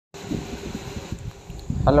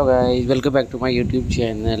Hello guys, welcome back to my YouTube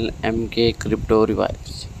channel MK Crypto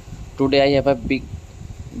Revives. Today I have a big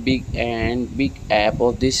app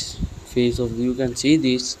of this face of you can see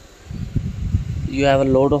this. You have a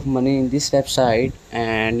lot of money in this website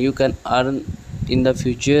and you can earn in the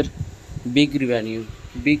future big revenue,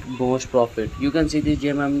 big most profit. You can see this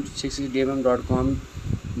jmm60dmm.com.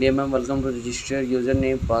 DMM welcome to register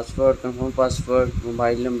username, password, confirm password,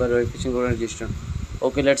 mobile number, verification code and register.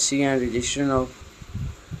 Okay, let's see and register now.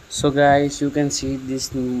 So guys, you can see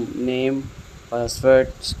this name,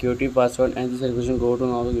 password, security password and this verification. Go to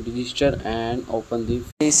now register and open the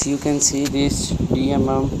face. You can see this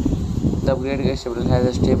DMM. The upgrade capital has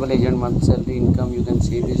a stable agent month salary income. You can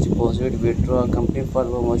see this deposit, withdraw, company for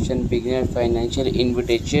promotion, beginner financial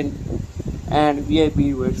invitation and VIP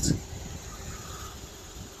events.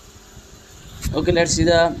 Okay, let's see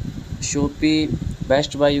the Shopee,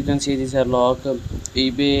 Best Buy. You can see this are lock,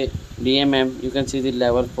 eBay, DMM. You can see the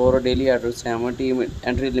level 4 daily order 70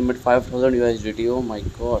 entry limit 5000 USDT. Oh my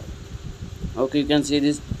god. Okay, you can see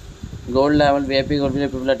this gold level VIP gold,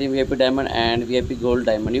 VIP platinum, VIP diamond and VIP gold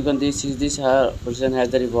diamond. You can see this person has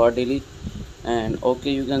the reward daily. And okay,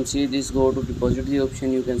 you can see this go to deposit the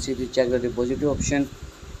option. You can see the check the deposit option.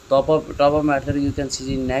 Top up method. You can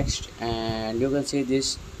see the next and you can see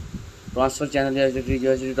this transfer channel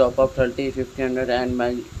USDT top up 30 1500 and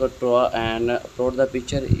magic draw and upload the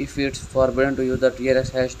picture. If it's forbidden to use the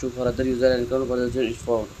TRX hash to for other user and account for the user is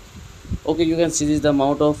found. Okay, you can see this the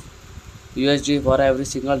amount of USD for every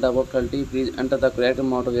single top up 30. Please enter the correct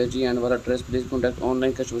amount of USD and for address please contact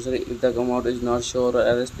online customer service. If the amount is not sure or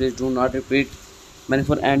errors please do not repeat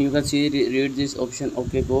for. And you can see read this option.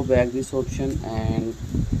 Okay, go back this option and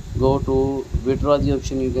go to withdraw the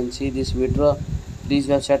option. You can see this withdraw. Please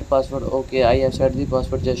have set password. Okay, I have set the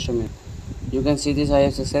password. Just a minute. You can see this I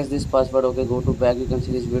have success this password. Okay, go to back. You can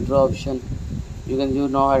see this withdraw option. You can you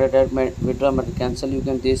know how to type withdraw method cancel. You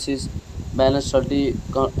can this is balance 30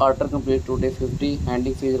 order complete today 50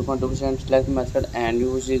 handling fee 0.2% select method and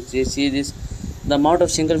you see this the amount of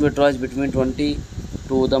single withdraw is between 20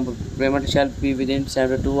 to the payment shall be within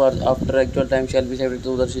 72 hours after actual time shall be 72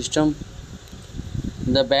 to the system.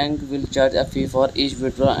 The bank will charge a fee for each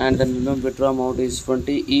withdrawal and the minimum withdrawal amount is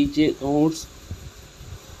 20. Each accounts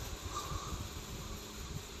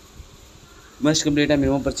must complete a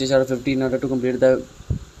minimum purchase order 50 in order to complete the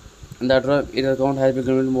account has been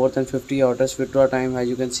completed more than 50 orders. Withdrawal time as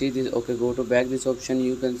you can see this. Okay, go to back this option.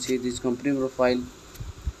 You can see this company profile,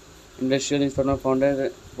 industrial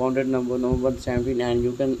information founded number November 17 and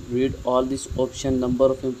you can read all this option number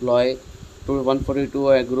of employee to 142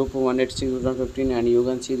 a group 186 2015 and you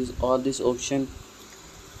can see this all this option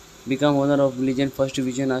become owner of legend first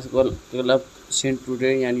division as well club sent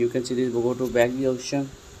today and you can see this go to back the option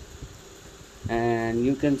and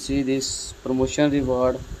you can see this promotion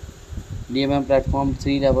reward DMM platform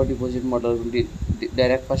 3 level deposit model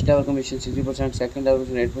direct first level commission 60%, second level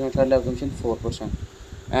commission 8%, third level commission 4%.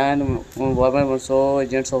 And so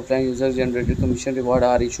agents offline user generated commission reward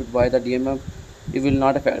are issued by the DMM. It will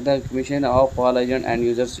not affect the commission of all agent and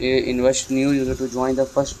users. Invest new user to join the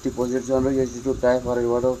first deposit. 100 USDT to apply for a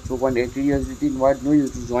reward of 2.80 USDT. Invite new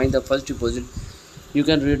user to join the first deposit. You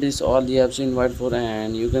can read this all the apps invite for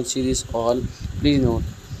and you can see this all. Please note.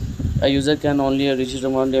 A user can only register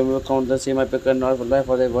one demo account. The same IP cannot apply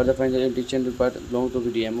for the further financial institution required belong to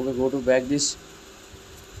BDM. Okay, go to back this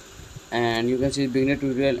and you can see beginner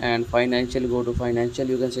tutorial and financial. Go to financial.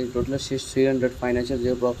 You can see total is 300 financial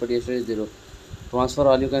 0 profit yesterday 0 transfer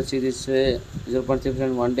all. You can see this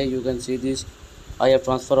 0.3% one day. You can see this I have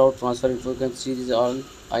transfer out transfer info. You can see this all.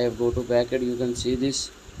 I have go to backend. You can see this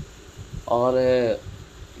all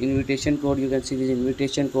invitation code. You can see this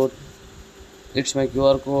invitation code. It's my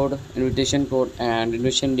QR code, invitation code and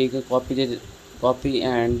invitation link. Copy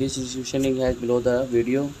and this distribution link has below the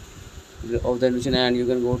video of the invitation and you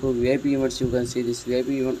can go to VIP events. You can see this VIP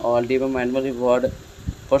event all DMM annual reward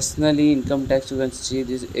personally income tax. You can see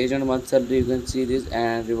this agent month salary. You can see this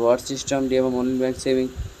and reward system DMM online bank saving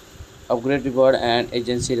upgrade reward and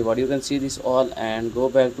agency reward. You can see this all and go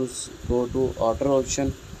to order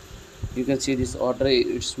option. You can see this order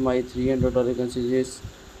it's my $300. You can see this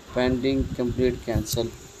pending complete cancel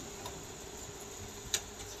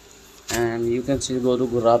and you can see go to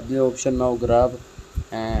grab the option now grab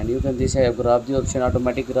and you can this have grab the option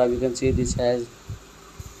automatic grab. You can see this has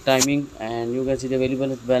timing and you can see the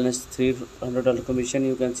available balance $300 commission.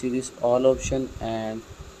 You can see this all option and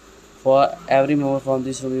for every member from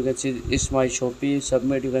this room you can see it's my Shopee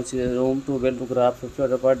submit. You can see the room to well to grab 50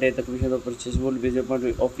 order per day. The commission of purchase will be the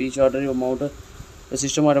point of each order amount. The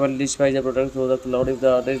system automatically specifies the product through the cloud if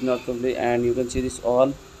the order is not complete and you can see this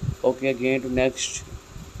all. Okay, again to next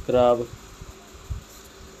grab.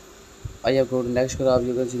 I have go to next grab.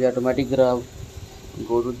 You can see the automatic grab.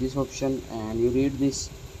 Go to this option and you read this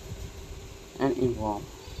and inform.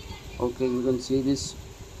 Okay, you can see this.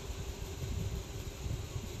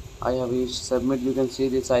 I have reached submit. You can see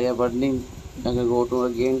this. I have earning. I can go to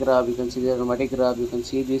again grab. You can see the automatic grab. You can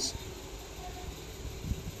see this.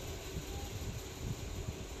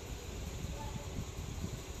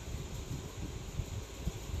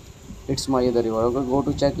 It's my other reward. Okay, go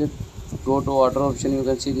to check it. Go to order option. You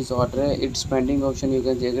can see this order. It's pending option. You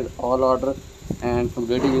can check it all order and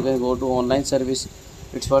completed. You can go to online service.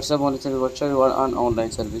 It's WhatsApp online service. WhatsApp reward on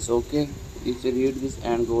online service. Okay, you can read this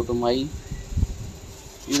and go to my.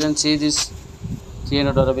 You can see this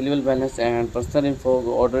 $300 available balance and personal info,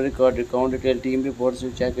 order record, account detail, team reports.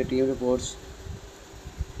 You check your team reports,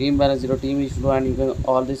 team balance zero, team issue, and you can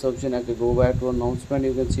all this option. I can go back to announcement.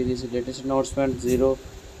 You can see this latest announcement zero.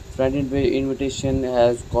 Friend invitation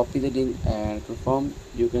has copy the link and confirm.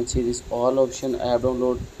 You can see this all option app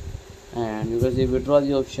download and you can see withdraw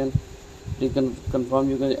the option. You can confirm.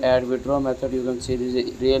 You can add withdraw method. You can see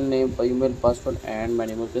this real name, email, password, and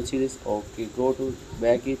manual. You can see this. Okay, go to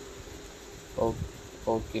back it.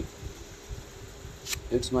 Okay,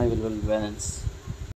 it's my available balance.